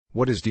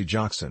What is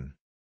digoxin?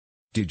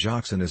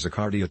 Digoxin is a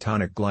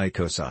cardiotonic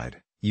glycoside,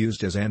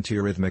 used as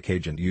antiarrhythmic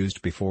agent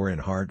used before in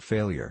heart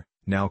failure,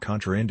 now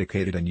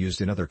contraindicated and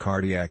used in other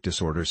cardiac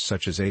disorders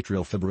such as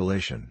atrial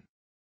fibrillation.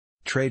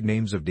 Trade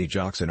names of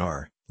digoxin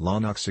are,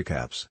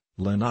 Lanoxicaps,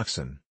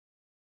 Lanoxin.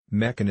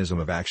 Mechanism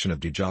of action of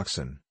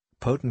digoxin,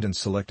 potent and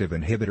selective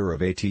inhibitor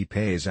of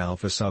ATPase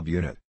alpha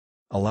subunit.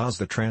 Allows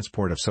the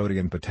transport of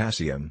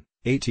sodium-potassium,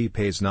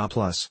 ATPase Na+,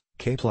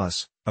 K+,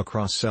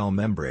 across cell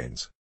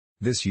membranes.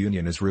 This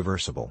union is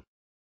reversible.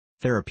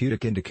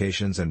 Therapeutic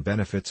indications and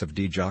benefits of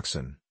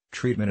digoxin,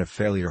 treatment of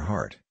failure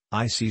heart,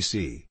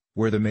 ICC,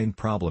 where the main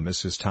problem is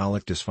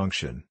systolic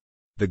dysfunction.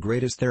 The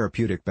greatest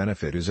therapeutic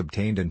benefit is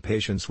obtained in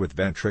patients with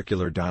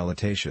ventricular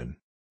dilatation.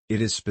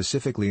 It is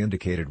specifically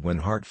indicated when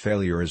heart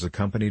failure is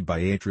accompanied by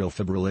atrial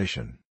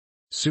fibrillation.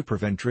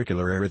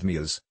 Supraventricular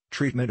arrhythmias,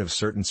 treatment of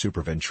certain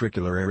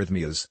supraventricular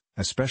arrhythmias,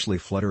 especially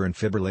flutter and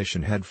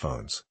fibrillation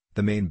headphones,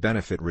 the main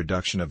benefit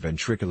reduction of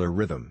ventricular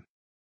rhythm.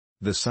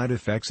 The side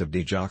effects of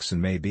digoxin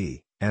may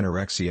be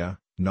anorexia,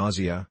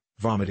 nausea,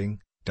 vomiting,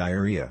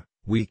 diarrhea,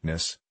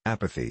 weakness,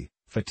 apathy,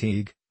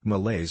 fatigue,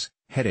 malaise,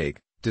 headache,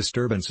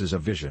 disturbances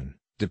of vision,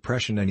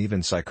 depression and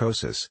even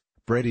psychosis,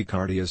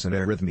 bradycardias and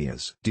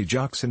arrhythmias.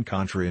 Digoxin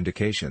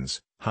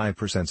contraindications,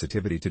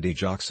 hypersensitivity to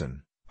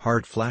digoxin,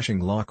 heart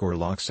flashing lock or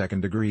lock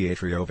second-degree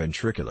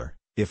atrioventricular,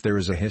 if there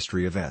is a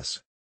history of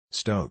S.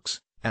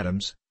 Stokes,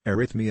 Adams,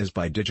 arrhythmias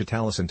by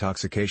digitalis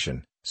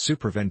intoxication,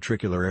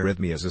 supraventricular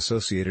arrhythmias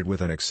associated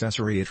with an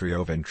accessory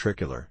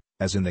atrioventricular,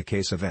 as in the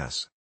case of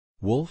S.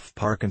 Wolf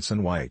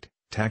Parkinson-White,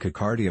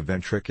 tachycardia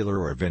ventricular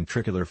or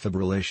ventricular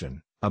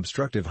fibrillation,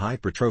 obstructive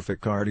hypertrophic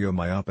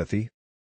cardiomyopathy,